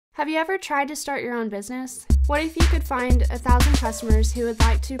Have you ever tried to start your own business? What if you could find 1,000 customers who would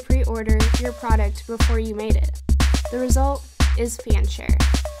like to pre-order your product before you made it? The result is fanShare.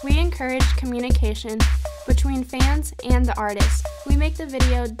 We encourage communication between fans and the artist. We make the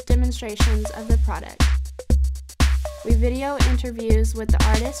video demonstrations of the product. We video interviews with the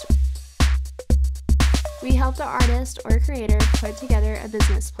artist. We help the artist or creator put together a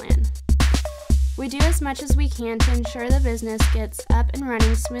business plan. We do as much as we can to ensure the business gets up and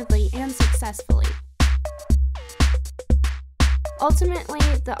running smoothly and successfully. Ultimately,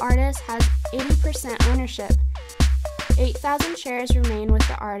 the artist has 80% ownership. 8,000 shares remain with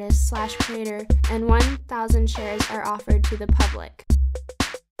the artist/creator, and 1,000 shares are offered to the public.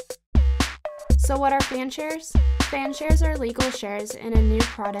 So what are fanshares? Fanshares are legal shares in a new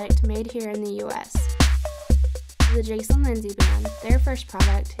product made here in the US. The Jason Lindsay Band, their first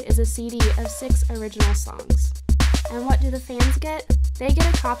product, is a CD of 6 original songs. And what do the fans get? They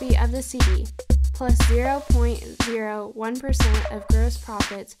get a copy of the CD, plus 0.01% of gross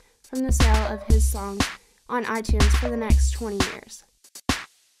profits from the sale of his songs on iTunes for the next 20 years.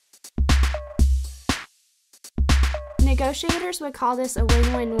 Negotiators would call this a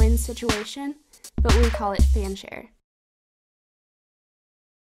win-win-win situation, but we call it fanShare.